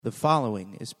The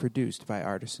following is produced by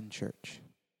Artisan Church.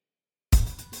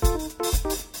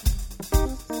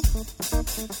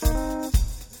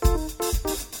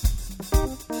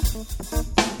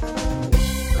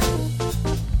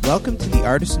 Welcome to the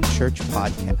Artisan Church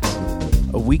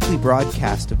Podcast, a weekly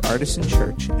broadcast of Artisan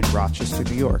Church in Rochester,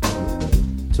 New York.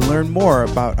 To learn more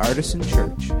about Artisan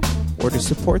Church or to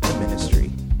support the ministry,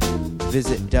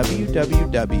 visit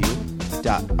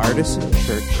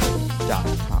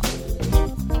www.artisanchurch.com.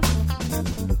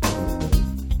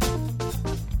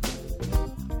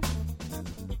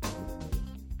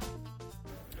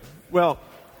 Well,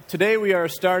 today we are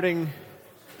starting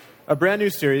a brand new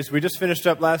series. We just finished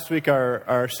up last week our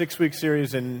 6-week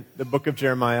series in the book of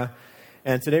Jeremiah.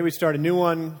 And today we start a new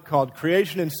one called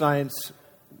Creation and Science,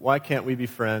 Why Can't We Be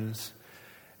Friends?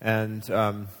 And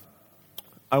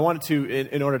I wanted to,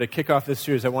 in order to kick off this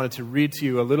series, I wanted to read to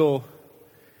you a little,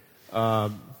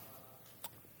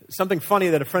 something funny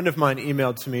that a friend of mine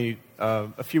emailed to me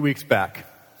a few weeks back.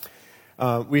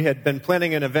 We had been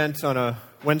planning an event on a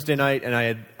Wednesday night, and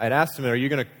I'd asked him, are you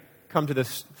going to come to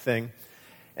this thing?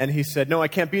 And he said, no, I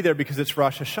can't be there because it's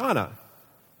Rosh Hashanah,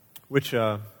 which,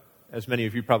 as many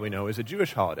of you probably know, is a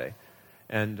Jewish holiday.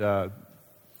 And I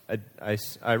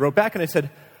wrote back and I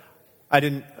said, I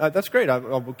didn't, that's great,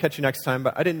 we'll catch you next time,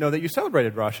 but I didn't know that you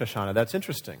celebrated Rosh Hashanah. That's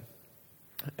interesting.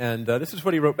 And this is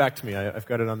what he wrote back to me. I've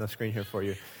got it on the screen here for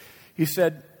you. He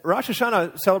said, Rosh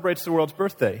Hashanah celebrates the world's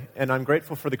birthday, and I'm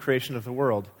grateful for the creation of the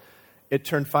world. It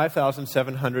turned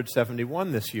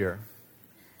 5,771 this year.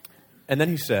 And then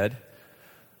he said,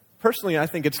 personally, I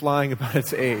think it's lying about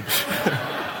its age.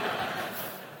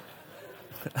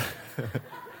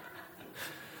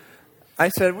 I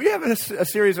said, we have a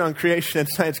series on creation and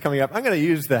science coming up. I'm going to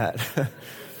use that.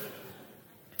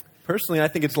 Personally, I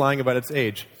think it's lying about its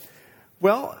age.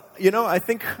 Well, I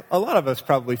think a lot of us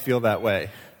probably feel that way.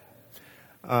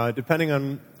 Depending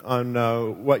on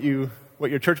what your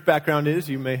church background is,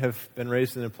 you may have been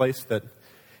raised in a place that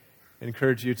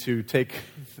encouraged you to takes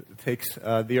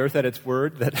the earth at its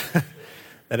word, that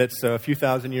it's a few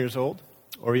thousand years old,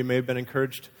 or you may have been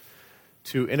encouraged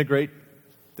to integrate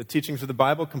the teachings of the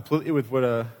Bible completely with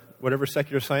whatever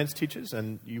secular science teaches,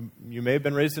 and you may have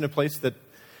been raised in a place that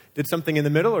did something in the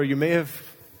middle, or you may have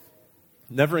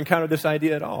never encountered this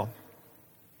idea at all.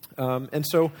 And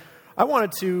so I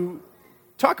wanted to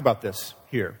talk about this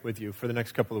here with you for the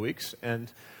next couple of weeks,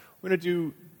 and we're going to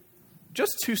do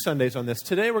just 2 Sundays on this.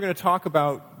 Today we're going to talk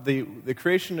about the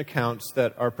creation accounts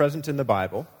that are present in the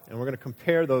Bible, and we're going to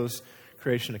compare those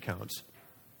creation accounts.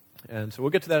 And so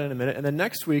we'll get to that in a minute. And then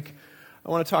next week,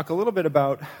 I want to talk a little bit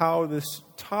about how this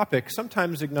topic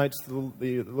sometimes ignites the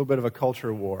little bit of a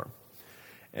culture war.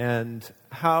 And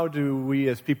how do we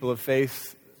as people of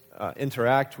faith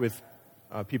interact with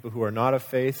people who are not of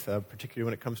faith, particularly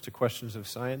when it comes to questions of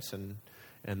science and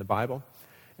the Bible.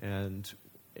 And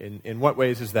in what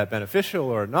ways is that beneficial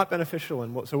or not beneficial?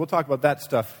 And so we'll talk about that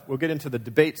stuff. We'll get into the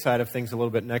debate side of things a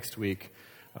little bit next week.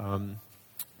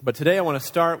 But today I want to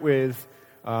start with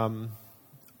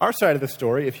our side of the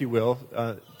story, if you will,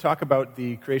 talk about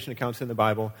the creation accounts in the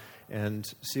Bible and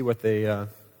see what they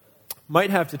might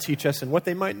have to teach us and what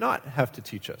they might not have to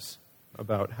teach us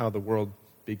about how the world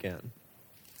began.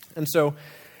 And so,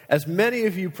 as many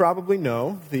of you probably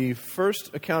know, the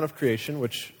first account of creation,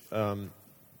 which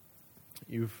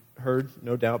you've heard,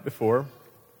 no doubt, before,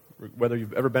 whether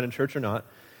you've ever been in church or not,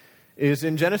 is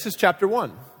in Genesis chapter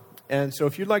 1. And so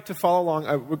if you'd like to follow along,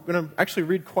 we're going to actually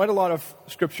read quite a lot of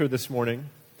Scripture this morning,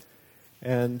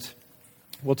 and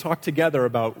we'll talk together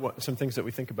about some things that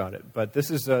we think about it. But this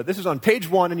is on page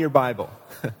 1 in your Bible.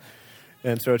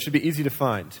 And so it should be easy to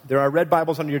find. There are red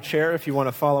Bibles under your chair. If you want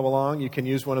to follow along, you can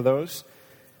use one of those.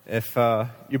 If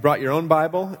you brought your own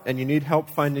Bible and you need help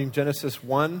finding Genesis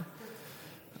 1,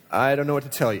 I don't know what to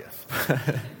tell you.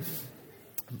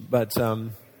 But we're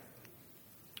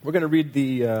going to read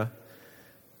the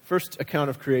first account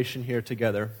of creation here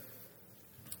together.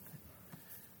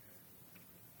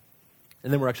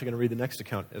 And then we're actually going to read the next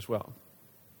account as well.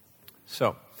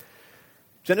 So,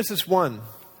 Genesis 1,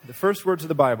 the first words of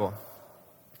the Bible,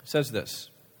 says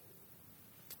this.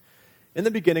 In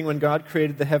the beginning, when God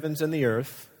created the heavens and the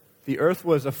earth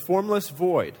was a formless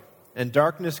void, and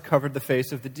darkness covered the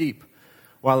face of the deep,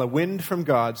 while a wind from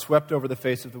God swept over the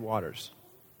face of the waters.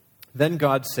 Then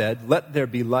God said, "Let there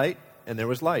be light," and there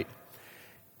was light.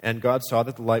 And God saw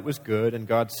that the light was good, and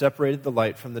God separated the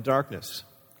light from the darkness.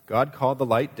 God called the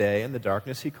light day, and the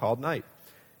darkness he called night.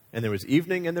 And there was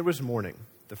evening, and there was morning,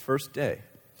 the first day.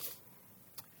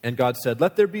 And God said,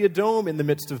 "Let there be a dome in the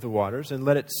midst of the waters, and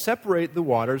let it separate the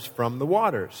waters from the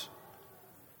waters."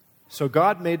 So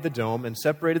God made the dome and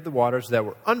separated the waters that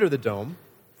were under the dome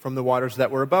from the waters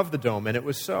that were above the dome, and it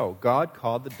was so. God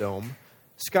called the dome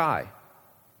sky.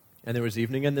 And there was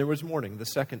evening and there was morning, the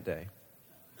second day.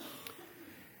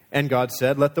 And God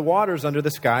said, "Let the waters under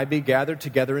the sky be gathered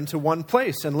together into one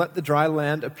place, and let the dry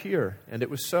land appear." And it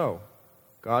was so.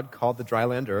 God called the dry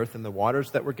land earth, and the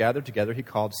waters that were gathered together he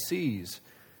called seas.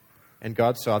 And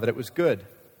God saw that it was good.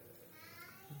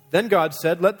 Then God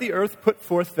said, "Let the earth put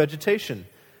forth vegetation,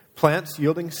 plants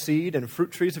yielding seed, and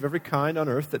fruit trees of every kind on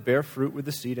earth that bear fruit with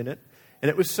the seed in it." And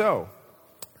it was so.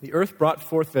 The earth brought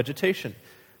forth vegetation,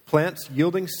 plants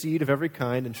yielding seed of every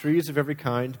kind, and trees of every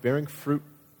kind bearing fruit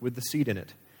with the seed in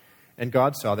it. And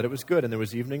God saw that it was good, and there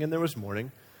was evening and there was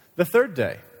morning, the third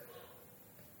day.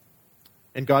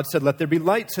 And God said, "Let there be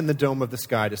lights in the dome of the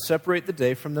sky to separate the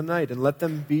day from the night, and let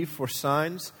them be for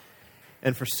signs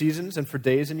and for seasons and for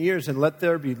days and years, and let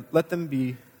them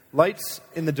be lights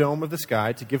in the dome of the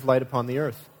sky to give light upon the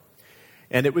earth."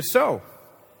 And it was so.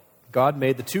 God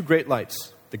made the two great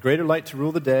lights, the greater light to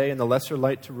rule the day and the lesser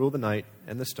light to rule the night,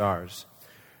 and the stars.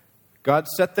 God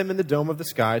set them in the dome of the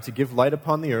sky to give light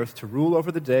upon the earth, to rule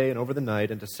over the day and over the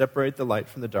night, and to separate the light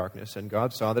from the darkness. And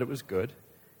God saw that it was good,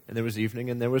 and there was evening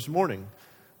and there was morning,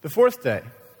 the fourth day.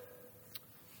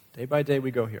 Day by day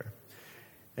we go here.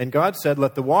 And God said,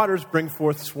 "Let the waters bring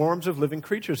forth swarms of living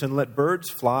creatures, and let birds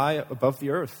fly above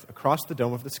the earth across the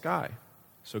dome of the sky."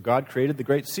 So God created the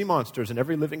great sea monsters and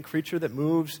every living creature that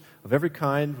moves of every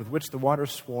kind with which the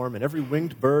waters swarm, and every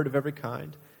winged bird of every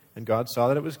kind. And God saw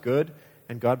that it was good.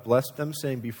 And God blessed them,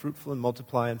 saying, "Be fruitful and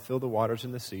multiply, and fill the waters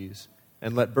in the seas,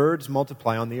 and let birds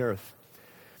multiply on the earth."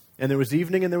 And there was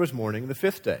evening and there was morning, the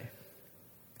fifth day.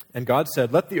 And God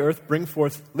said, "Let the earth bring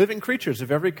forth living creatures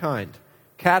of every kind,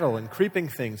 cattle and creeping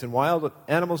things, and wild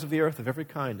animals of the earth of every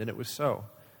kind." And it was so.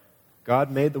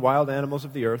 God made the wild animals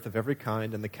of the earth of every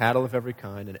kind, and the cattle of every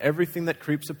kind, and everything that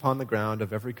creeps upon the ground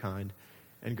of every kind.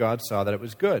 And God saw that it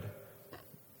was good.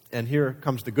 And here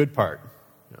comes the good part.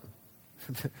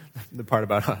 The part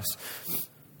about us.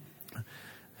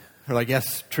 We're like,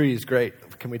 yes, trees,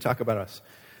 great. Can we talk about us?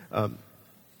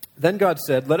 Then God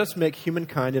said, "Let us make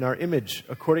humankind in our image,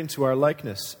 according to our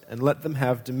likeness, and let them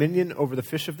have dominion over the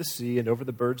fish of the sea, and over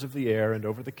the birds of the air, and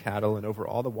over the cattle, and over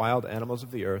all the wild animals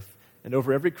of the earth, and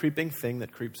over every creeping thing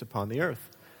that creeps upon the earth."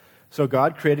 So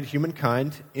God created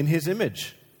humankind in his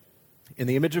image. In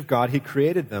the image of God he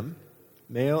created them.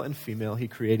 Male and female he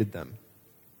created them.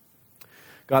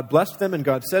 God blessed them, and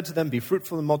God said to them, "Be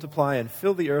fruitful and multiply, and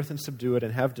fill the earth and subdue it,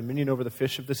 and have dominion over the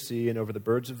fish of the sea, and over the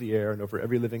birds of the air, and over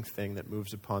every living thing that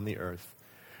moves upon the earth."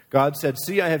 God said,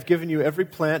 "See, I have given you every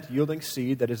plant yielding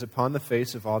seed that is upon the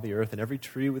face of all the earth, and every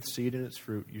tree with seed in its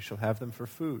fruit. You shall have them for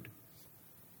food."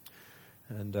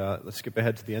 And let's skip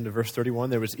ahead to the end of verse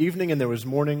 31. There was evening and there was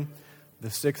morning, the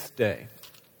sixth day.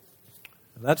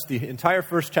 And that's the entire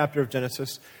first chapter of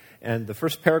Genesis. And the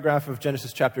first paragraph of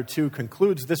Genesis chapter 2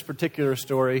 concludes this particular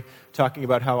story, talking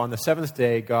about how on the seventh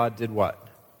day God did what?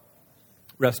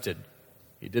 Rested.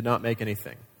 He did not make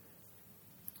anything.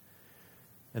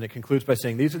 And it concludes by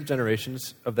saying, "These are the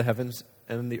generations of the heavens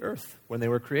and the earth when they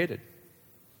were created."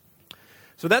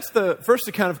 So that's the first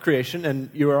account of creation,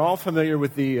 and you are all familiar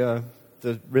with the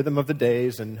rhythm of the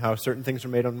days and how certain things are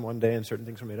made on one day and certain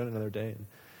things are made on another day.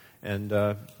 And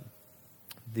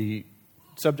the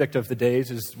subject of the days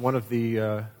is one of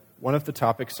the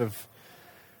topics of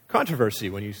controversy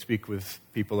when you speak with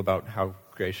people about how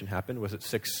creation happened. Was it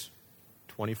 6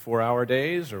 24-hour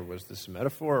days, or was this a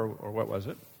metaphor, or what was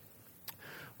it?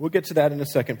 We'll get to that in a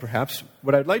second, perhaps.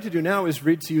 What I'd like to do now is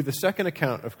read to you the second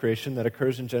account of creation that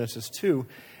occurs in Genesis 2.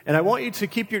 And I want you to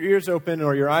keep your ears open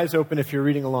or your eyes open if you're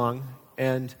reading along.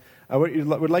 And I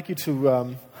would like you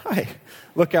to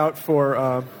look out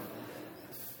for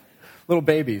little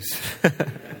babies.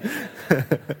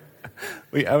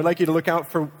 I would like you to look out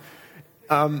for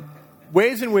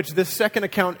ways in which this second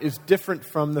account is different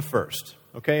from the first.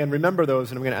 Okay, and remember those,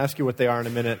 and I'm going to ask you what they are in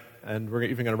a minute, and we're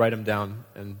even going to write them down,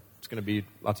 and it's going to be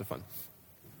lots of fun.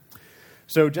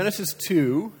 So Genesis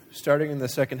 2, starting in the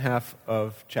second half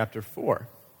of chapter 4.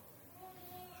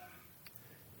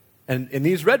 And in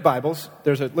these red Bibles,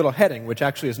 there's a little heading, which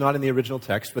actually is not in the original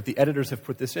text, but the editors have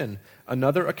put this in.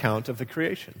 Another account of the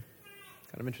creation.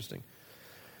 Kind of interesting.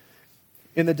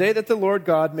 "In the day that the Lord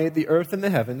God made the earth and the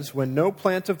heavens, when no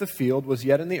plant of the field was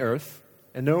yet in the earth,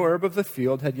 and no herb of the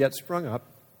field had yet sprung up,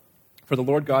 for the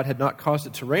Lord God had not caused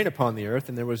it to rain upon the earth,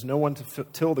 and there was no one to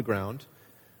till the ground,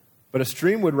 but a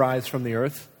stream would rise from the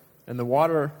earth, and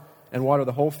water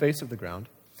the whole face of the ground.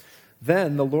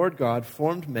 Then the Lord God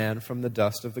formed man from the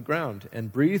dust of the ground,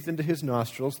 and breathed into his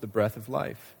nostrils the breath of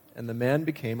life, and the man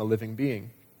became a living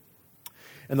being.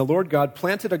 And the Lord God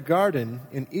planted a garden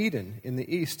in Eden in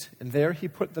the east, and there he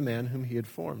put the man whom he had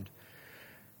formed.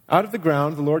 Out of the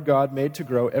ground the Lord God made to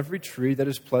grow every tree that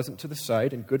is pleasant to the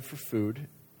sight and good for food,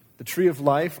 the tree of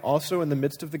life also in the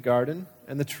midst of the garden,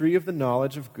 and the tree of the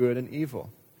knowledge of good and evil.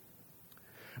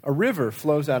 A river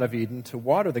flows out of Eden to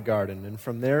water the garden, and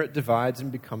from there it divides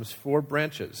and becomes 4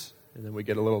 branches. And then we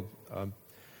get a little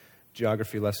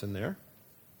geography lesson there.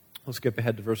 We'll skip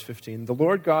ahead to verse 15. The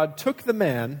Lord God took the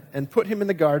man and put him in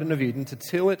the Garden of Eden to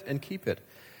till it and keep it.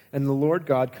 And the Lord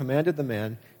God commanded the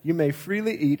man, "You may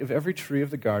freely eat of every tree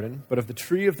of the garden, but of the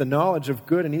tree of the knowledge of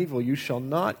good and evil you shall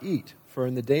not eat, for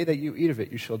in the day that you eat of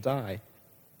it you shall die."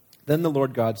 Then the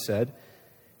Lord God said,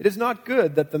 "It is not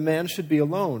good that the man should be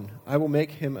alone. I will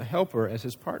make him a helper as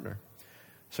his partner."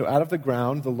 So out of the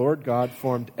ground the Lord God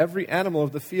formed every animal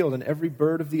of the field and every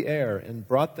bird of the air, and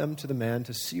brought them to the man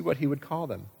to see what he would call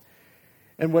them.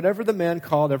 And whatever the man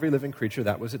called every living creature,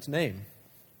 that was its name.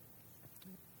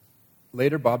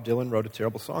 Later, Bob Dylan wrote a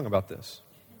terrible song about this.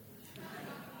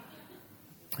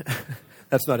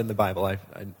 That's not in the Bible. I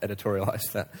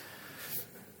editorialized that.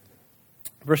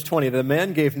 Verse 20, the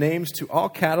man gave names to all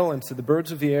cattle and to the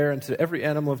birds of the air and to every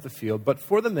animal of the field. But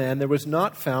for the man there was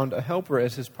not found a helper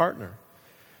as his partner.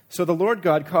 So the Lord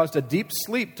God caused a deep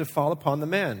sleep to fall upon the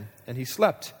man, and he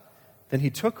slept. Then he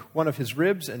took one of his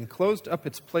ribs and closed up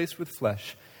its place with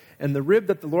flesh. And the rib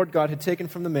that the Lord God had taken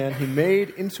from the man he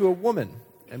made into a woman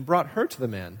and brought her to the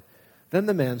man. Then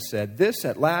the man said, "This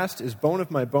at last is bone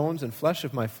of my bones and flesh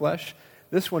of my flesh.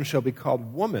 This one shall be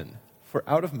called woman, for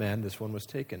out of man this one was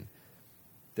taken."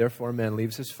 Therefore a man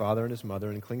leaves his father and his mother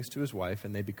and clings to his wife,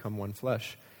 and they become one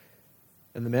flesh.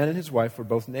 And the man and his wife were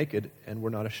both naked and were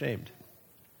not ashamed.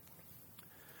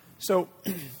 So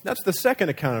that's the second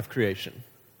account of creation.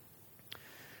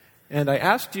 And I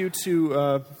asked you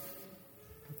to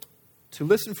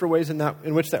listen for ways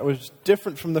in which that was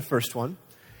different from the first one.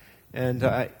 And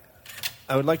I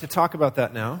would like to talk about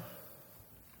that now.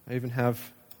 I even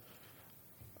have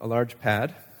a large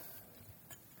pad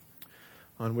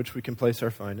on which we can place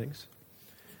our findings.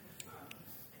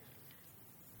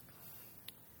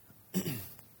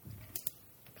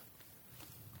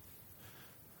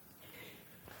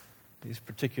 These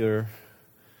particular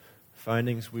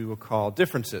findings we will call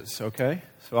differences, okay?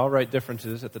 So I'll write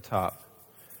differences at the top.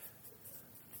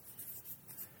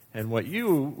 And what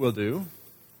you will do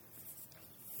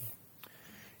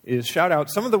is shout out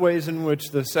some of the ways in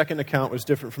which the second account was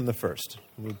different from the first.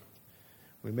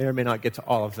 We may or may not get to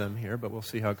all of them here, but we'll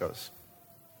see how it goes.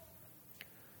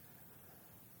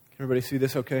 Can everybody see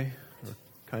this okay? Or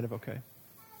kind of okay?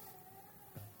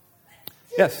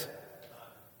 Yes?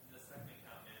 The second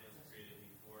account, man was created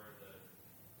before the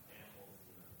animals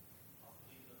and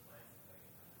possibly the plants.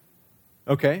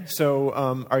 Okay, so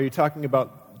are you talking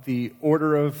about the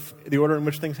order in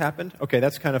which things happened? Okay,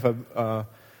 that's kind of a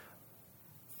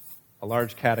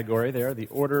large category there. The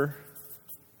order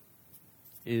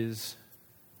is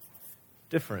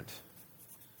different.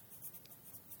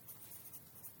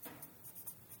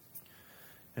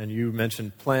 And you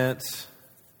mentioned plants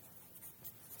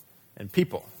and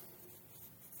people,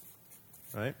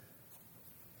 right?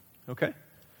 Okay.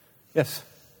 Yes?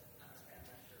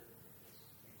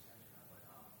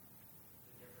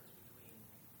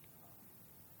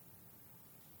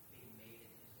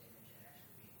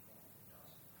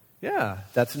 Yeah,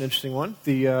 that's an interesting one.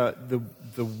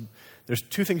 There's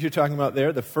 2 things you're talking about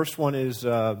there. The first one is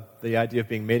the idea of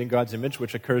being made in God's image,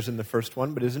 which occurs in the first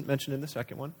one, but isn't mentioned in the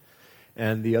second one.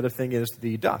 And the other thing is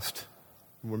the dust.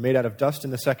 We're made out of dust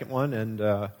in the second one, and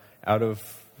out of,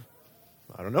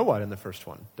 I don't know what in the first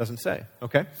one. Doesn't say.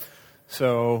 Okay?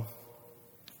 So,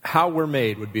 how we're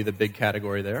made would be the big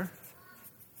category there.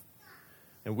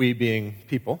 And we being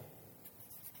people.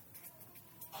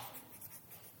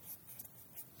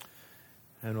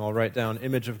 And I'll write down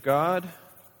image of God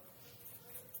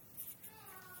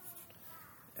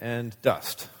and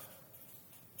dust.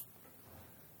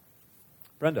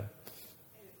 Brenda. The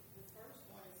first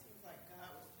one, it seems like God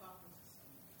was talking to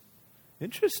someone.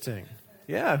 Interesting.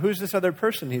 Yeah, who's this other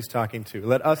person he's talking to?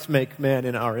 Let us make man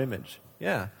in our image.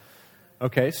 Yeah.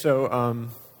 Okay, so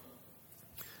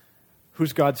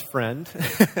who's God's friend?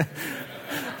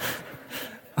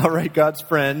 All right, God's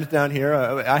friend down here.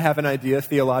 I have an idea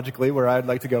theologically where I'd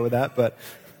like to go with that, but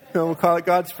we'll call it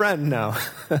God's friend now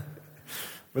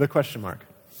with a question mark.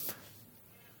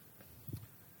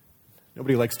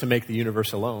 Nobody likes to make the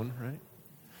universe alone, right?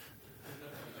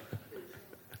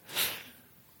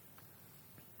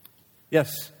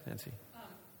 Yes, Nancy.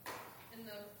 In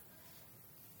the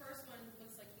first one, it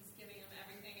looks like he's giving him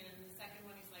everything, and in the second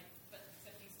one, he's like, but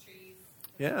these trees.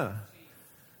 Yeah.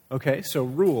 Okay, so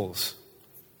rules.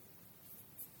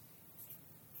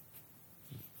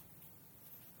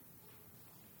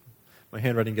 My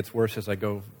handwriting gets worse as I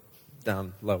go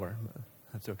down lower.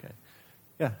 That's okay.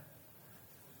 Yeah.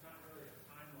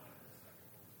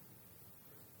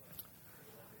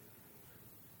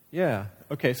 Yeah.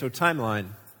 Okay, so timeline.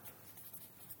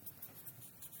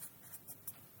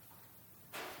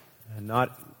 And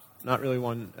not really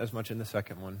one as much in the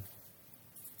second one.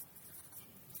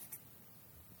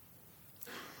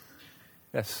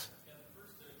 Yes. Yeah, the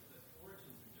first, the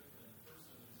origins are different. In the first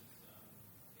one, there's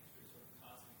this picture of sort of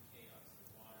cosmic chaos,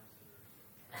 the waters that are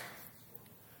sort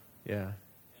of transformed. Yeah.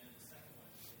 And in the second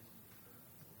one, it begins with the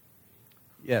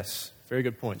earth. Yes, very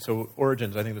good point. So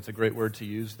origins, I think that's a great word to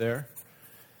use there.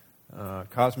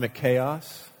 Cosmic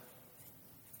chaos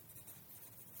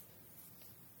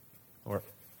or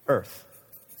earth.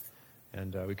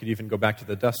 And we could even go back to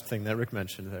the dust thing that Rick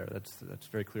mentioned there. That's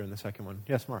very clear in the second one.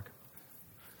 Yes, Mark.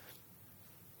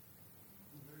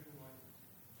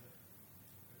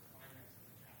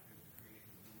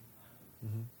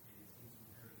 Mm-hmm.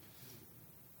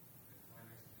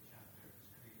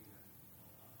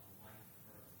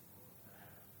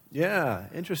 Yeah,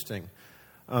 interesting.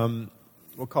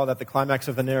 We'll call that the climax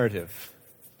of the narrative,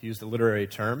 to use the literary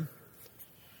term.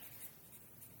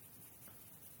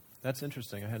 That's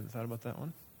interesting. I hadn't thought about that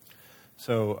one.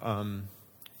 So,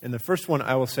 in the first one,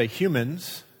 I will say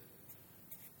humans.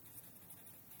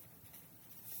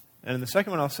 And in the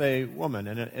second one, I'll say woman.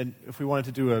 And if we wanted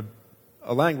to do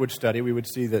a language study, we would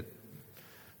see that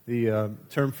the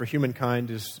term for humankind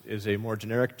is a more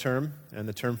generic term, and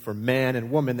the term for man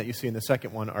and woman that you see in the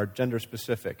second one are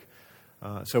gender-specific.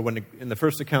 So when in the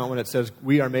first account, when it says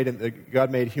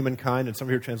God made humankind, and some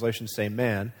of your translations say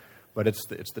man, but it's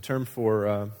the term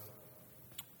for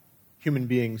human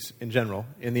beings in general,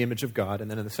 in the image of God.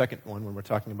 And then in the second one, when we're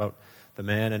talking about the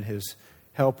man and his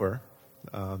helper,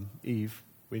 Eve,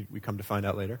 we come to find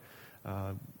out later,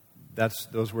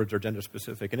 those words are gender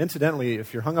specific. And incidentally,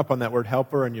 if you're hung up on that word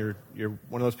helper and you're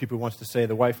one of those people who wants to say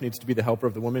the wife needs to be the helper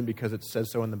of the woman because it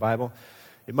says so in the Bible,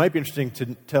 it might be interesting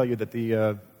to tell you that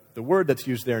the word that's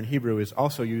used there in Hebrew is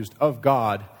also used of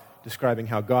God, describing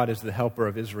how God is the helper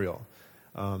of Israel.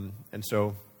 And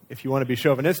so if you want to be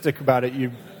chauvinistic about it,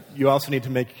 you also need to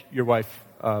make your wife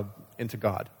into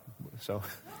God. So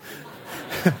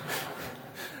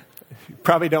you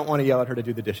probably don't want to yell at her to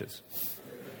do the dishes.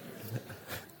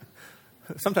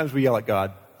 Sometimes we yell at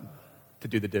God to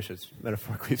do the dishes,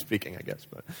 metaphorically speaking, I guess.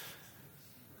 But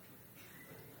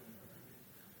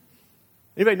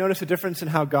anybody notice a difference in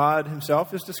how God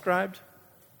himself is described?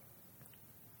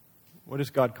 What is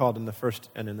God called in the first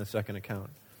and in the second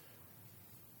account?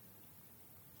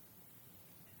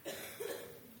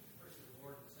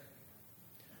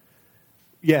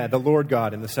 Yeah, the Lord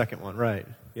God in the second one, right.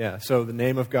 Yeah, so the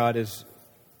name of God is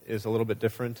a little bit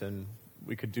different, and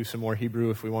we could do some more Hebrew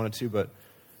if we wanted to, but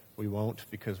we won't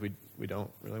because we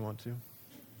don't really want to.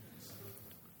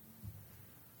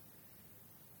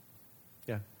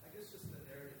 Yeah. I guess just the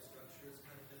narrative structure is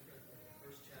kind of different. The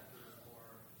first chapter is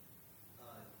more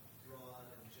broad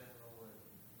and general and,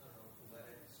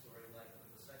 poetic, story-like, but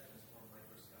the second is more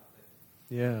microscopic.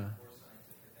 Yeah. More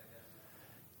scientific,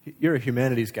 I guess. You're a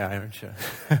humanities guy, aren't you?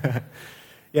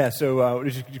 Yeah, so what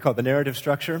did you call it? The narrative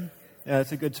structure? Yeah,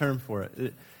 that's a good term for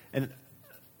it. And,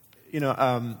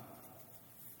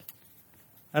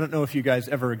 I don't know if you guys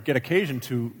ever get occasion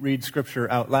to read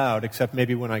Scripture out loud, except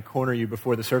maybe when I corner you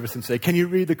before the service and say, can you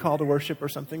read the call to worship or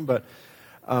something? But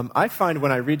I find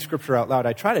when I read Scripture out loud,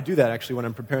 I try to do that actually when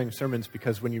I'm preparing sermons,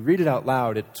 because when you read it out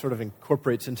loud, it sort of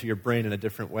incorporates into your brain in a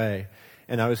different way.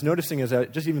 And I was noticing,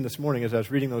 just even this morning, as I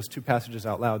was reading those two passages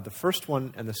out loud, the first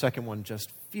one and the second one just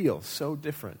feel so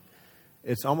different.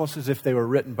 It's almost as if they were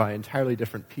written by entirely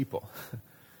different people.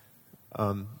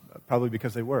 Probably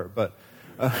because they were, but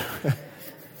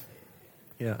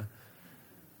yeah.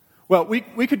 Well,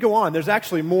 we could go on. There's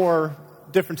actually more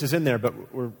differences in there, but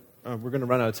we're going to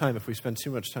run out of time if we spend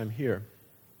too much time here.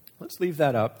 Let's leave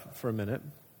that up for a minute.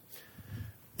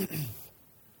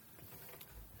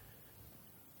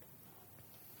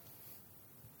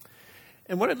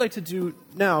 And what I'd like to do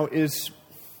now is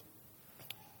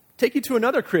take you to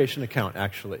another creation account,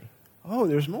 actually. Oh,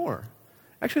 there's more.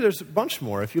 Actually, there's a bunch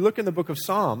more. If you look in the book of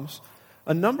Psalms,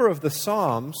 a number of the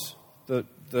Psalms, the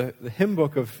hymn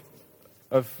book of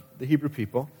the Hebrew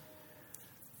people,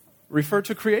 refer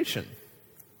to creation.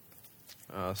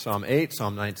 Psalm 8,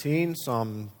 Psalm 19,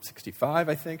 Psalm 65,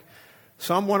 I think.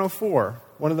 Psalm 104,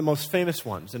 one of the most famous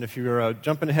ones. And if you're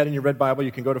jumping ahead in your red Bible,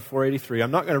 you can go to 483.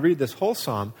 I'm not going to read this whole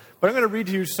psalm, but I'm going to read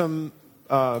you some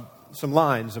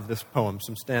lines of this poem,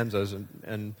 some stanzas,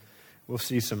 and we'll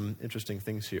see some interesting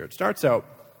things here. It starts out,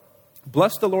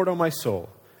 "Bless the Lord, O my soul.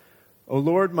 O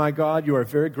Lord my God, you are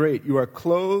very great. You are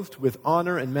clothed with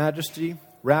honor and majesty,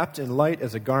 wrapped in light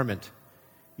as a garment.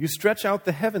 You stretch out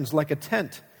the heavens like a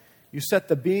tent. You set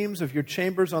the beams of your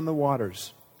chambers on the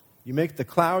waters. You make the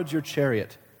clouds your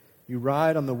chariot. You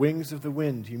ride on the wings of the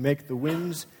wind. You make the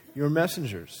winds your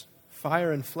messengers,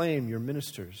 fire and flame your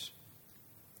ministers.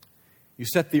 You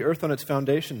set the earth on its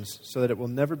foundations so that it will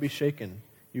never be shaken.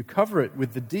 You cover it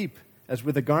with the deep as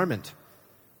with a garment.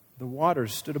 The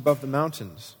waters stood above the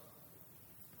mountains.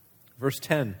 Verse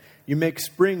 10, you make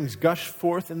springs gush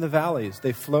forth in the valleys.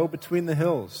 They flow between the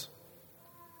hills.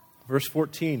 Verse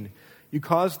 14, you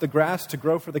cause the grass to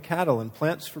grow for the cattle and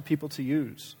plants for people to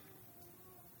use,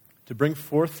 to bring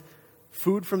forth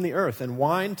food from the earth and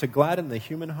wine to gladden the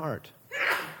human heart.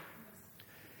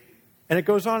 And it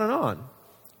goes on.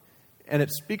 And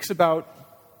it speaks about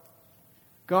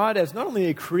God as not only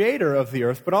a creator of the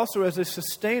earth, but also as a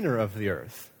sustainer of the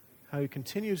earth, how he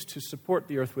continues to support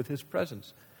the earth with his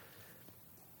presence.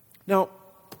 Now,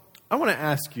 I want to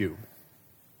ask you,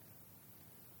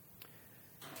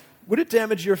 would it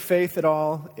damage your faith at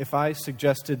all if I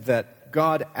suggested that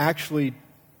God actually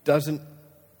doesn't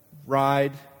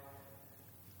ride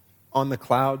on the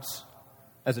clouds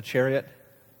as a chariot?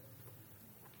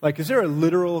 Like, is there a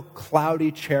literal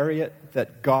cloudy chariot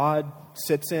that God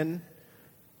sits in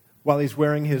while he's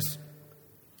wearing his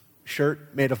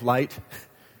shirt made of light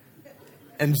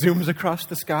and zooms across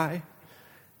the sky?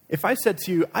 If I said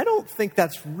to you, I don't think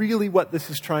that's really what this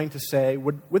is trying to say,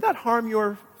 would that harm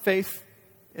your faith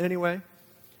in any way?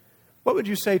 What would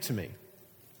you say to me?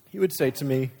 You would say to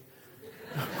me,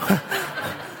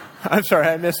 I'm sorry,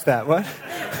 I missed that. What?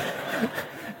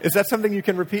 Is that something you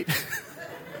can repeat?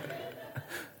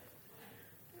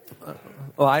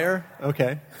 Liar?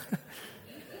 Okay.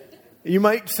 You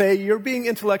might say you're being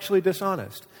intellectually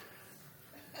dishonest.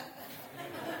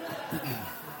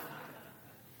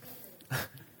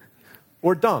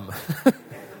 Or dumb.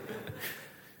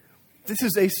 This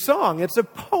is a song. It's a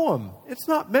poem. It's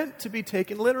not meant to be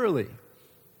taken literally.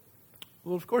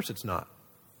 Well, of course it's not.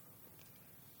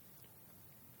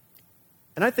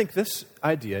 And I think this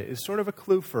idea is sort of a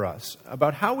clue for us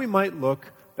about how we might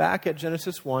look back at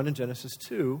Genesis 1 and Genesis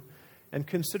 2 and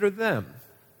consider them.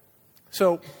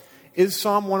 So, is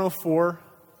Psalm 104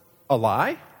 a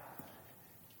lie?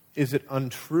 Is it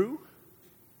untrue?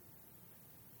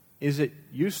 Is it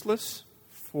useless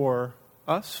for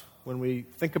us when we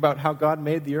think about how God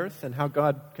made the earth and how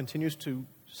God continues to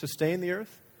sustain the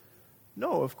earth?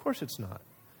 No, of course it's not.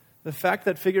 The fact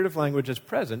that figurative language is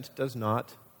present does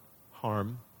not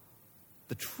harm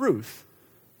the truth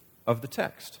of the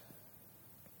text.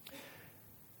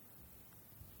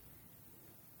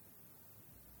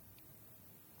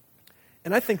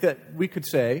 And I think that we could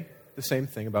say the same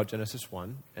thing about Genesis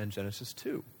 1 and Genesis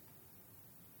 2.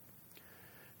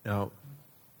 Now,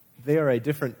 they are a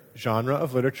different genre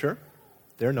of literature.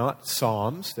 They're not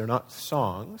psalms, they're not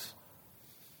songs,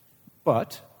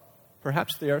 but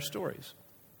perhaps they are stories.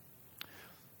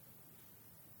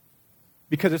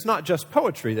 Because it's not just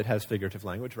poetry that has figurative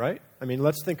language, right? I mean,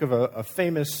 let's think of a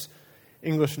famous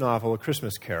English novel, A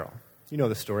Christmas Carol. You know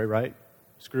the story, right?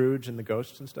 Scrooge and the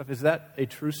ghosts and stuff. Is that a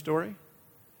true story?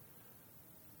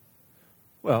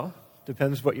 Well,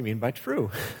 depends what you mean by true.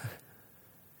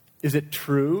 Is it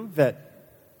true that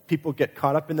people get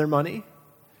caught up in their money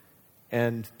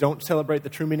and don't celebrate the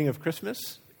true meaning of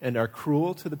Christmas and are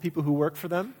cruel to the people who work for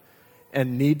them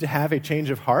and need to have a change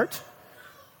of heart?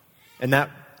 And that,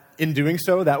 in doing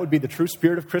so, that would be the true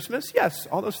spirit of Christmas? Yes,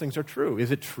 all those things are true.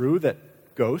 Is it true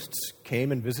that ghosts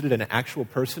came and visited an actual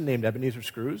person named Ebenezer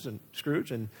Scrooge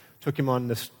and took him on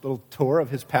this little tour of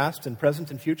his past and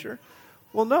present and future?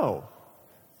 Well, no.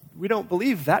 We don't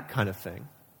believe that kind of thing.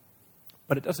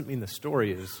 But it doesn't mean the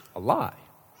story is a lie,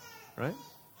 right?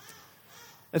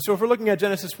 And so if we're looking at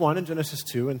Genesis 1 and Genesis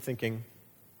 2 and thinking,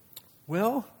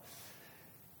 well,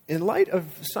 in light of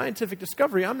scientific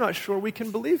discovery, I'm not sure we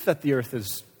can believe that the earth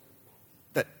is,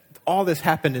 that all this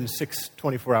happened in 6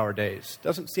 24-hour days.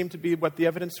 Doesn't seem to be what the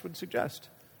evidence would suggest.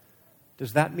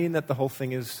 Does that mean that the whole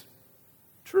thing is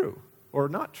true or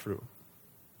not true?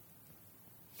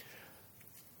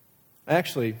 I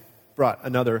actually brought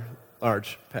another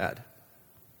large pad.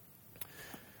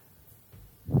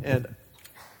 And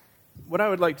what I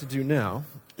would like to do now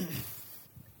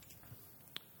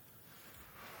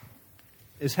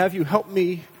is have you help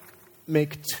me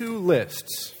make 2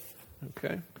 lists,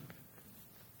 okay?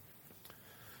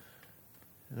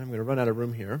 And I'm going to run out of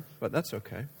room here, but that's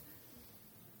okay.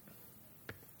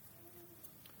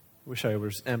 Wish I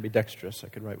was ambidextrous. I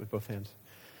could write with both hands.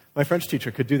 My French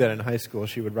teacher could do that in high school.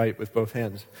 She would write with both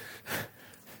hands.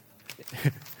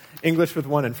 English with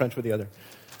one and French with the other.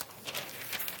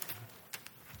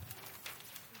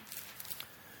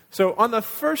 So on the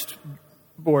first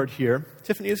board here,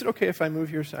 Tiffany, is it okay if I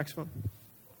move your saxophone?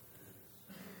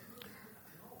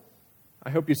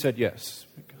 I hope you said yes.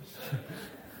 Because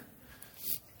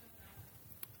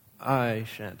I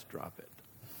shan't drop it.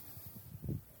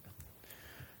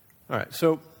 All right,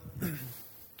 so where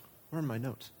are my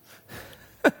notes?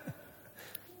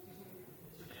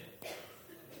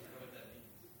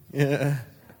 Yeah.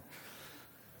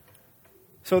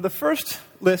 So the first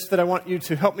list that I want you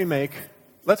to help me make,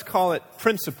 let's call it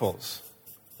principles.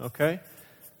 Okay?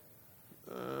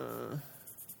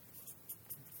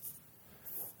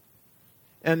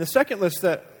 And the second list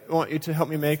that I want you to help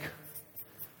me make,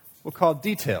 we'll call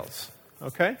details.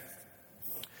 Okay?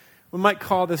 We might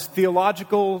call this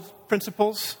theological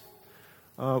principles,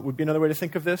 would be another way to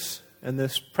think of this, and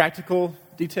this practical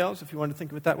details, if you want to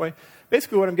think of it that way.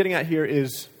 Basically, what I'm getting at here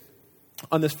is,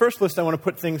 on this first list, I want to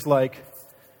put things like,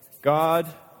 God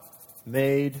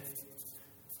made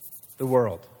the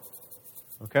world.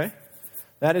 Okay?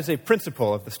 That is a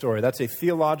principle of the story. That's a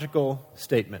theological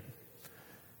statement.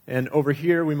 And over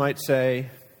here, we might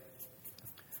say,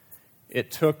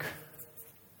 it took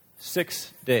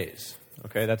 6 days.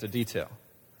 Okay, that's a detail,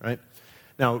 right?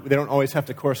 Now, they don't always have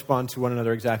to correspond to one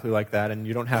another exactly like that, and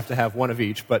you don't have to have one of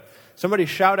each, but somebody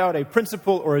shout out a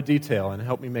principle or a detail and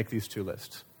help me make these two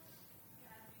lists.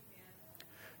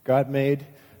 God made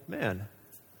man.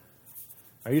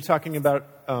 Are you talking about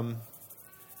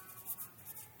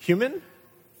human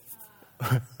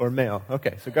or male?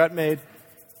 Okay, so God made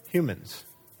humans,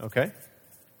 okay?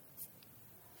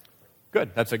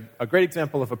 Good, that's a great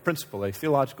example of a principle, a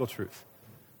theological truth.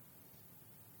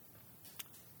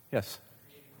 Yes?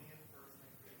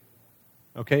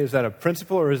 Okay, is that a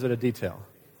principle or is it a detail?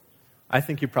 I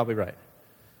think you're probably right.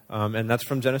 And that's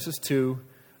from Genesis 2.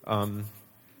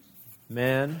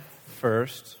 Man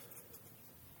first,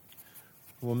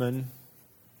 woman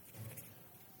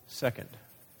second.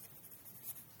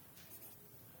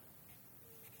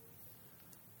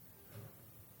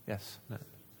 Yes, Matt.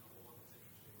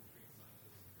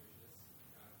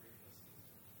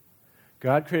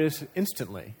 God created us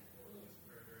instantly.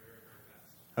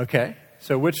 Okay,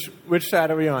 so which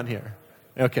side are we on here?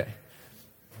 Okay.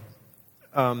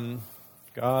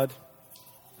 God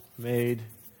made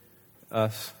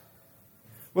us,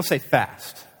 we'll say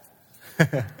fast.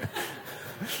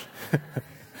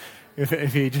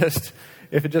 if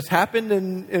it just happened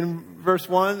in verse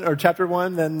 1 or chapter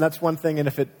 1, then that's one thing. And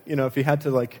if he had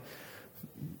to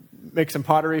make some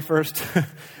pottery first,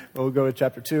 we'll go with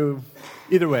chapter 2.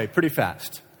 Either way, pretty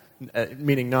fast,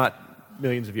 meaning not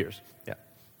millions of years. Yeah.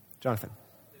 Jonathan.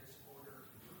 There's order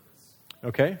and purpose.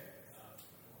 Okay.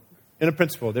 In a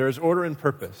principle, there is order and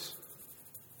purpose.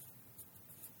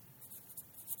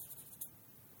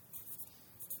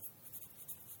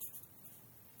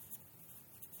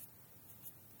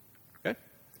 Okay.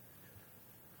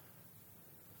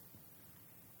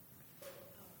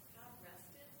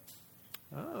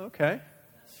 Oh, okay.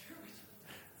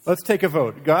 Let's take a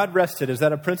vote. God rested. Is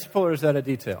that a principle or is that a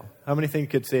detail? How many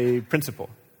think it's a principle?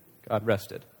 God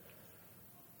rested.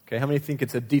 Okay, how many think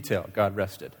it's a detail? God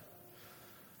rested.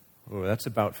 Oh, that's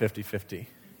about 50-50.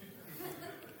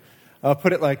 I'll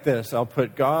put it like this. I'll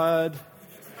put God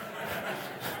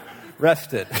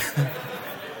rested.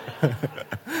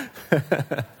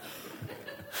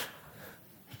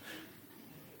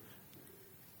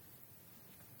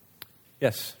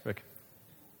 Yes, Rick.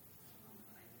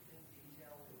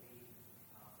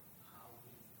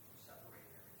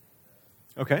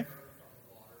 Okay.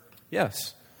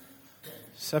 Yes.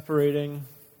 Separating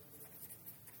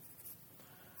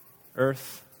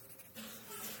earth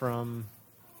from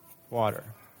water.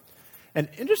 And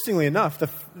interestingly enough,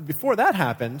 before that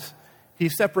happened, he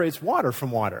separates water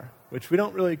from water, which we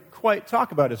don't really quite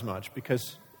talk about as much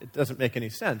because it doesn't make any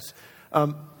sense.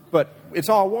 But it's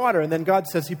all water, and then God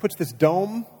says he puts this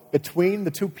dome between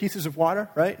the two pieces of water,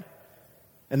 right?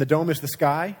 And the dome is the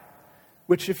sky,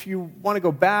 which if you want to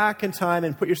go back in time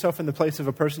and put yourself in the place of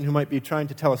a person who might be trying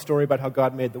to tell a story about how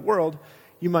God made the world,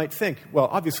 you might think, well,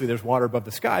 obviously there's water above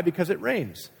the sky because it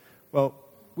rains. Well,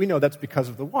 we know that's because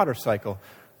of the water cycle,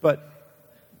 but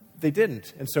they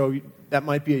didn't. And so that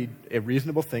might be a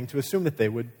reasonable thing to assume that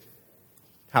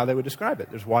how they would describe it.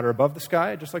 There's water above the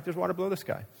sky, just like there's water below the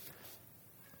sky.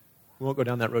 We won't go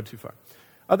down that road too far.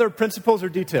 Other principles or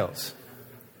details?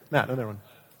 Matt, another one.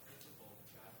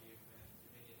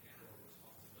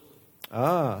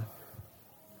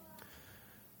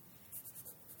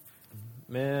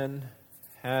 Man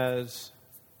has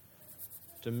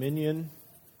dominion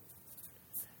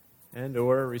and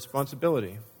or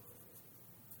responsibility.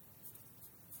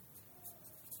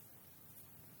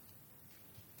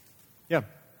 Yeah.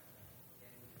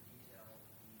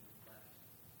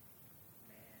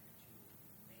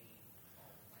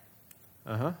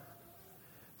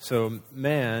 So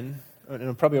man,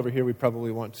 and probably over here we probably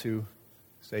want to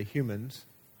say humans,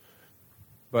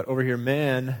 but over here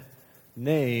man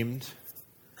named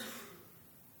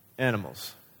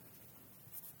animals.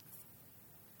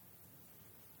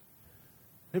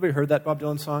 Anybody heard that Bob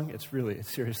Dylan song? It's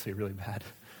seriously really bad.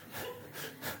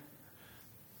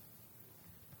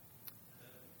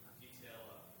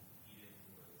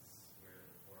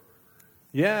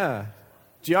 Yeah,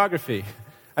 geography.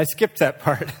 I skipped that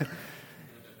part.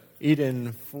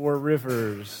 Eden, 4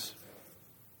 rivers,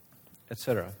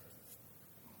 etc.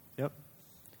 Yep.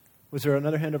 Was there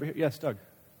another hand over here? Yes, Doug.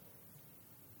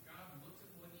 God looked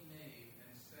at what he made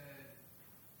and said,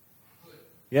 good.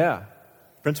 Yeah.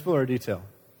 Principle or detail?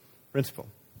 Principle.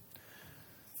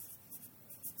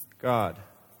 God,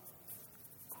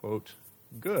 quote,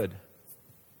 good.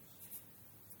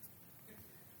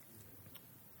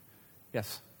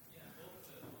 Yes?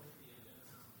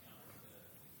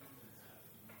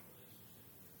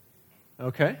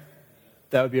 Okay.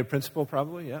 That would be a principle,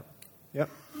 probably. Yep. Yep.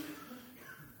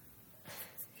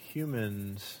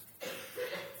 Humans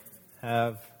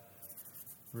have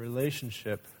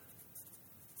relationship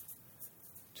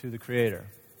to the Creator.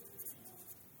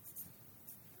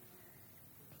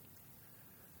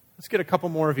 Let's get a couple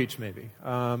more of each, maybe.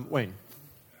 Wayne.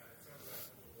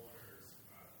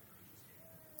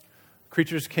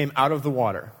 Creatures came out of the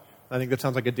water. I think that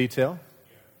sounds like a detail.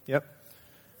 Yep.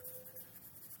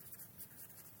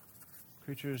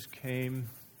 Creatures came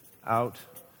out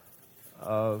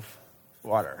of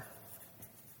water.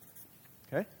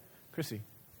 Okay? Chrissy.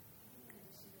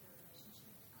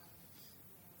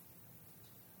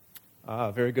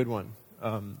 Very good one.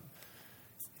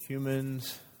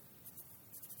 Humans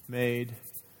made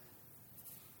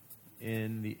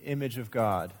in the image of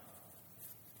God.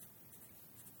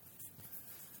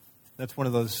 That's one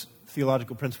of those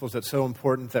theological principles that's so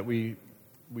important that we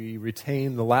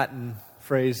retain the Latin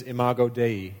phrase imago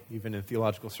Dei, even in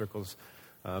theological circles,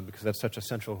 because that's such a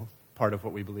central part of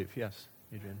what we believe. Yes,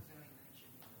 Adrian?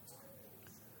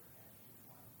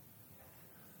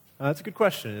 That's a good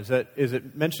question. Is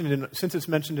it mentioned since it's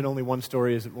mentioned in only one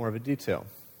story, is it more of a detail?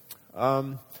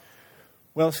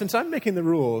 Well, since I'm making the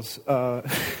rules,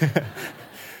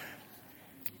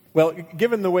 well,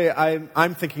 given the way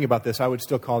I'm thinking about this, I would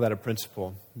still call that a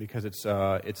principle because it's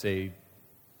a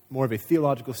more of a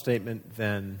theological statement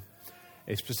than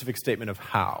a specific statement of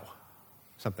how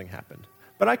something happened.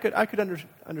 But I could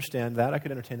understand that. I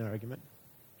could entertain that argument.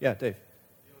 Yeah, Dave.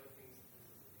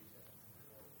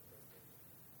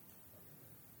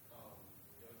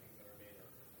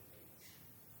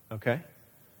 Okay.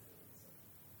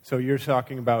 So you're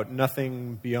talking about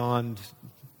nothing beyond.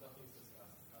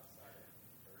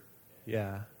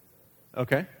 Yeah.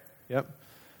 Okay. Yep.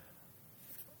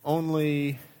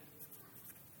 Only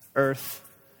Earth,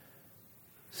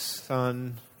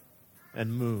 Sun,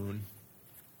 and Moon.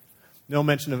 No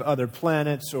mention of other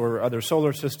planets or other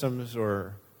solar systems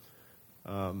or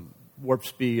warp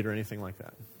speed or anything like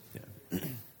that. Yeah.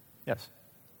 Yes.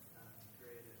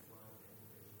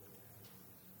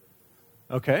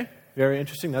 Okay. Very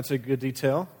interesting. That's a good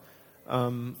detail.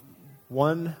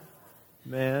 One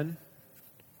man,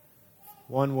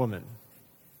 one woman.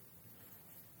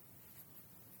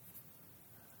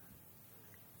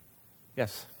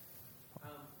 Yes.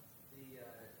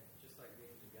 Just like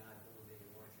names of God only being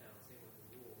in one account, same with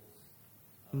the rules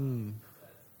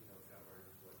that govern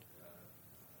what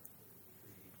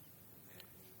treaty.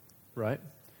 Right.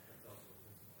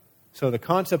 So the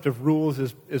concept of rules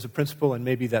is a principle, and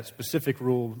maybe that specific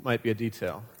rule might be a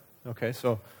detail. Okay,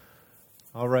 so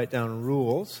I'll write down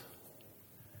rules,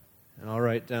 and I'll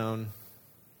write down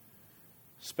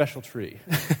special tree,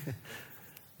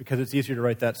 because it's easier to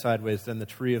write that sideways than the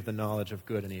tree of the knowledge of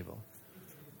good and evil.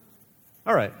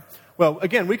 All right. Well,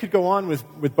 again, we could go on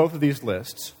with both of these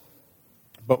lists,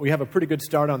 but we have a pretty good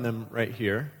start on them right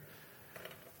here.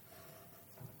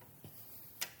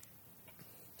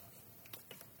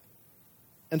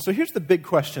 And so here's the big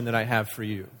question that I have for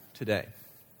you today.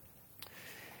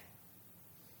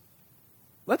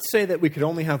 Let's say that we could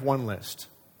only have one list.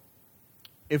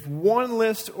 If one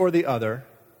list or the other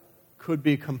could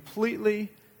be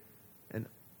completely and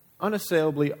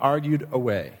unassailably argued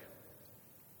away,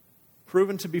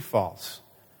 proven to be false,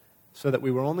 so that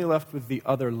we were only left with the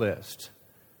other list,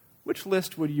 which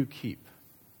list would you keep?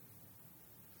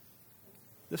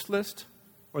 This list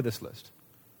or this list?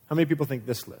 How many people think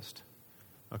this list?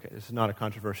 Okay, this is not a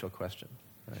controversial question.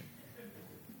 Right?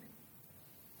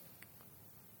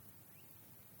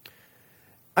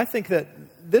 I think that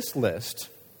this list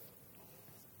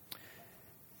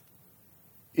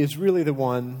is really the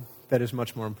one that is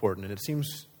much more important, and it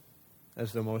seems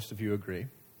as though most of you agree.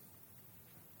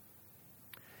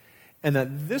 And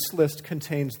that this list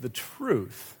contains the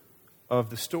truth of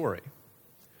the story.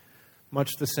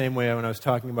 Much the same way when I was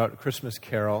talking about A Christmas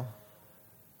Carol,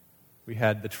 we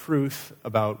had the truth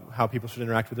about how people should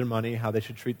interact with their money, how they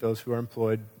should treat those who are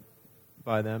employed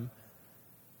by them,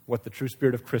 what the true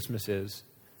spirit of Christmas is.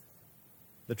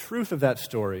 The truth of that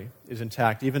story is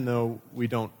intact, even though we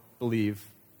don't believe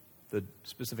the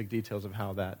specific details of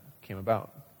how that came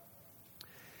about.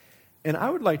 And I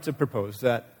would like to propose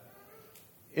that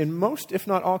in most, if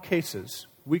not all cases,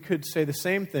 we could say the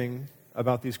same thing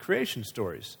about these creation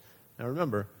stories. Now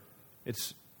remember,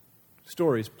 it's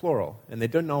stories, plural, and they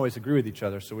don't always agree with each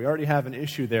other, so we already have an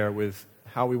issue there with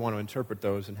how we want to interpret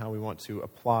those and how we want to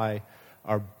apply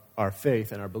our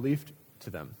faith and our belief to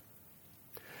them.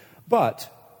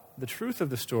 But the truth of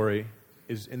the story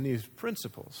is in these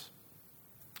principles.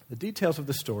 The details of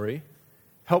the story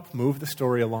help move the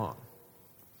story along.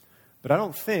 But I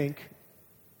don't think,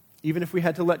 even if we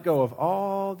had to let go of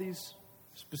all these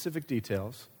specific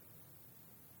details,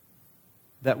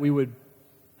 that we would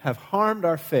have harmed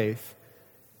our faith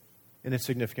in a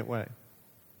significant way.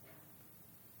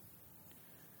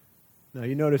 Now,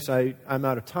 you notice I'm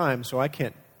out of time, so I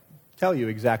can't tell you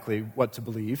exactly what to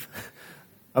believe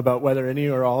about whether any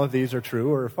or all of these are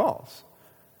true or false.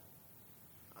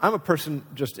 I'm a person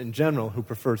just in general who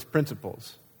prefers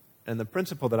principles. And the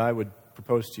principle that I would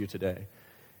propose to you today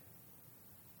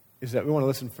is that we want to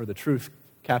listen for the truth,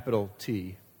 capital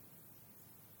T,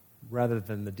 rather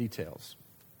than the details.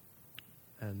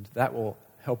 And that will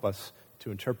help us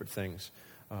to interpret things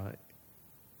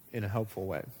in a helpful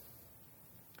way.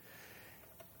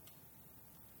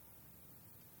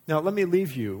 Now, let me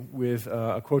leave you with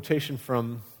a quotation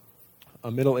from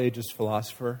a Middle Ages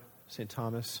philosopher, St.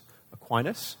 Thomas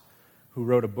Aquinas, who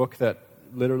wrote a book that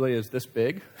literally is this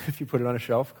big, if you put it on a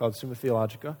shelf, called Summa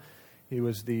Theologica. He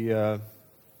was the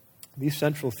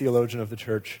central theologian of the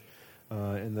church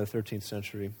in the 13th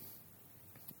century.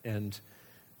 And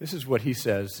this is what he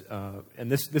says,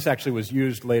 and this actually was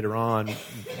used later on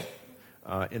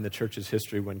in the church's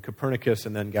history when Copernicus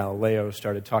and then Galileo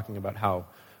started talking about how,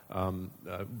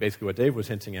 basically what Dave was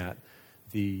hinting at,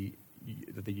 the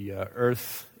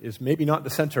Earth is maybe not the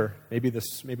center. Maybe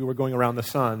we're going around the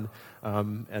sun,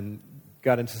 and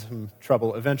got into some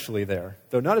trouble eventually there.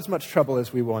 Though not as much trouble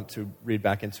as we want to read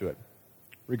back into it.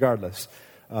 Regardless,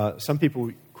 some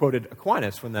people quoted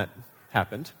Aquinas when that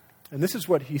happened. And this is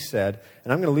what he said,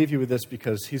 and I'm going to leave you with this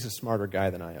because he's a smarter guy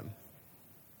than I am.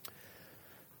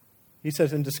 He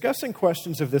says, in discussing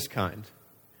questions of this kind,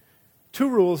 2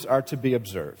 rules are to be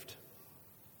observed.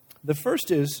 The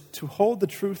first is to hold the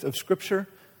truth of Scripture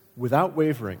without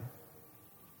wavering.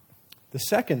 The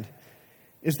second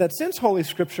is that since Holy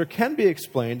Scripture can be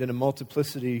explained in a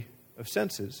multiplicity of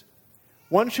senses,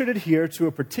 one should adhere to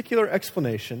a particular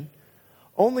explanation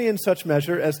only in such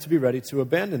measure as to be ready to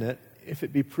abandon it if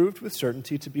it be proved with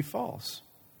certainty to be false,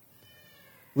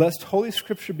 lest Holy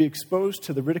Scripture be exposed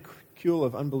to the ridicule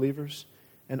of unbelievers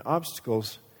and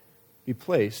obstacles be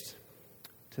placed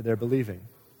to their believing.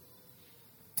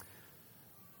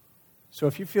 So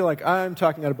if you feel like I'm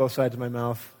talking out of both sides of my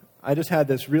mouth, I just had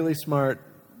this really smart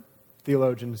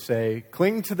theologian say,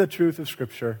 cling to the truth of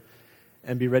Scripture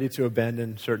and be ready to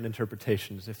abandon certain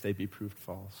interpretations if they be proved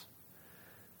false.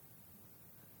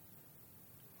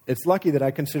 It's lucky that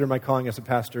I consider my calling as a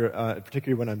pastor,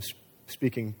 particularly when I'm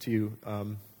speaking to you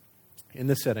in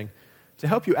this setting, to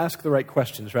help you ask the right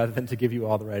questions rather than to give you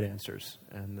all the right answers.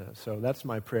 And so that's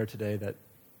my prayer today, that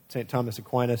St. Thomas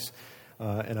Aquinas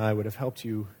and I would have helped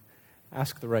you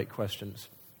ask the right questions.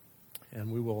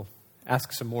 And we will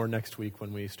ask some more next week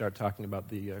when we start talking about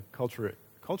the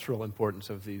cultural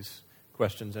importance of these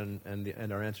questions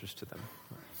and our answers to them.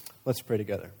 Let's pray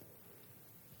together.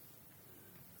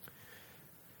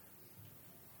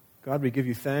 God, we give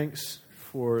you thanks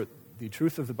for the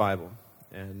truth of the Bible,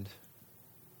 and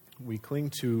we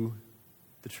cling to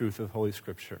the truth of Holy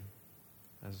Scripture,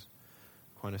 as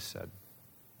Aquinas said.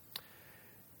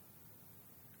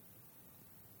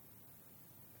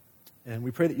 And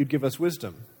we pray that you'd give us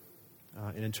wisdom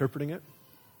in interpreting it,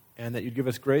 and that you'd give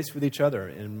us grace with each other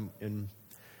in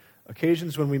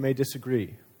occasions when we may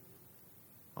disagree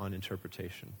on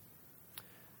interpretation.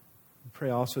 We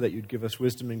pray also that you'd give us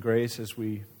wisdom and grace as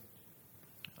we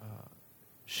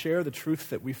share the truth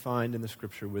that we find in the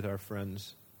Scripture with our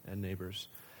friends and neighbors,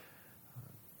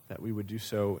 that we would do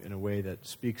so in a way that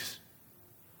speaks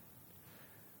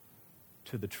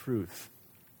to the truth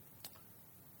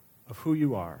of who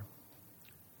you are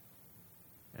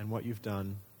and what you've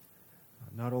done,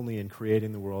 not only in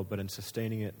creating the world, but in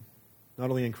sustaining it, not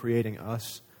only in creating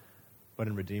us, but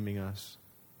in redeeming us.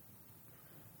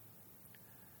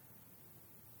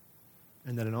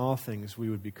 And that in all things we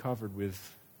would be covered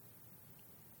with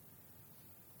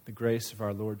the grace of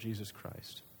our Lord Jesus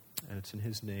Christ. And it's in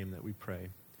his name that we pray.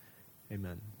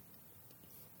 Amen.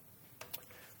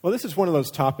 Well, this is one of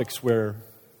those topics where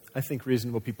I think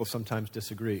reasonable people sometimes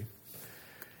disagree.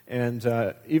 And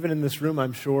even in this room,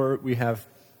 I'm sure we have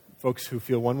folks who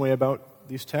feel one way about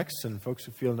these texts and folks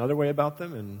who feel another way about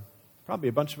them, and probably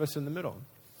a bunch of us in the middle.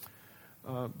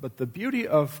 But the beauty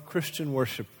of Christian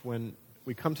worship when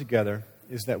we come together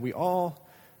is that we all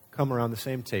come around the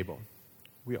same table.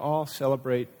 We all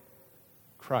celebrate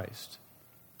Christ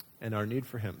and our need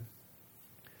for him.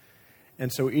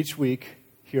 And so each week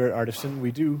here at Artisan,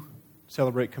 we do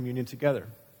celebrate communion together,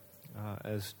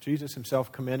 as Jesus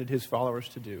himself commanded his followers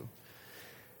to do.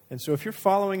 And so if you're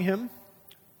following him,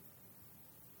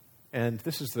 and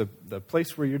this is the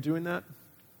place where you're doing that,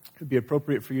 it would be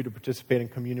appropriate for you to participate in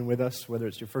communion with us, whether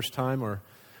it's your first time or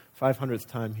 500th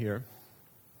time here.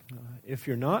 If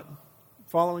you're not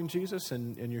following Jesus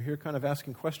and you're here kind of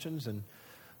asking questions and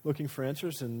looking for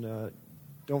answers and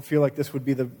don't feel like this would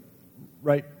be the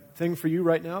right thing for you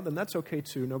right now, then that's okay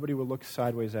too. Nobody will look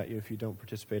sideways at you if you don't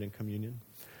participate in communion.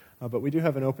 But we do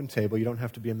have an open table. You don't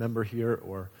have to be a member here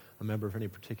or a member of any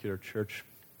particular church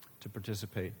to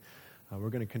participate. We're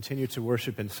going to continue to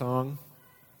worship in song,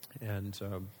 and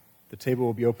the table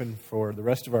will be open for the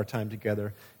rest of our time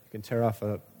together. You can tear off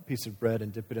a piece of bread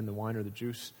and dip it in the wine or the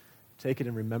juice. Take it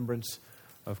in remembrance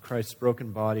of Christ's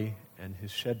broken body and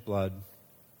his shed blood,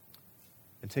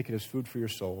 and take it as food for your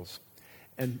souls.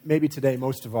 And maybe today,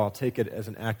 most of all, take it as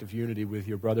an act of unity with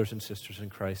your brothers and sisters in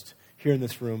Christ here in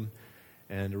this room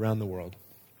and around the world,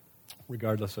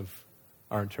 regardless of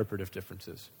our interpretive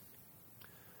differences.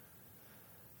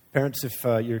 Parents, if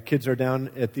your kids are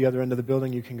down at the other end of the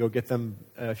building, you can go get them.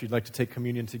 If you'd like to take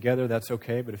communion together, that's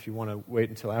okay. But if you want to wait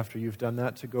until after you've done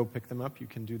that to go pick them up, you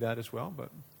can do that as well. But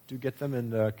do get them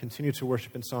and continue to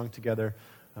worship in song together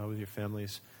with your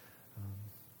families.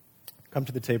 Come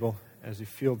to the table as you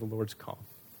feel the Lord's call.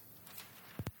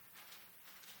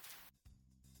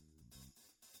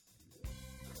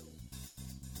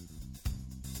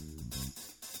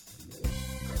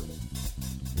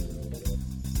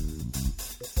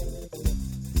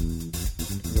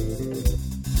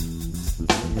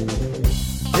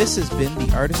 This has been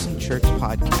the Artisan Church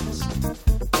Podcast.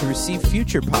 To receive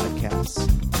future podcasts,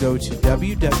 go to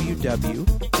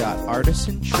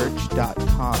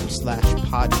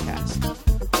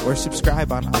www.artisanchurch.com/podcast or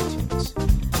subscribe on iTunes.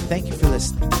 Thank you for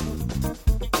listening.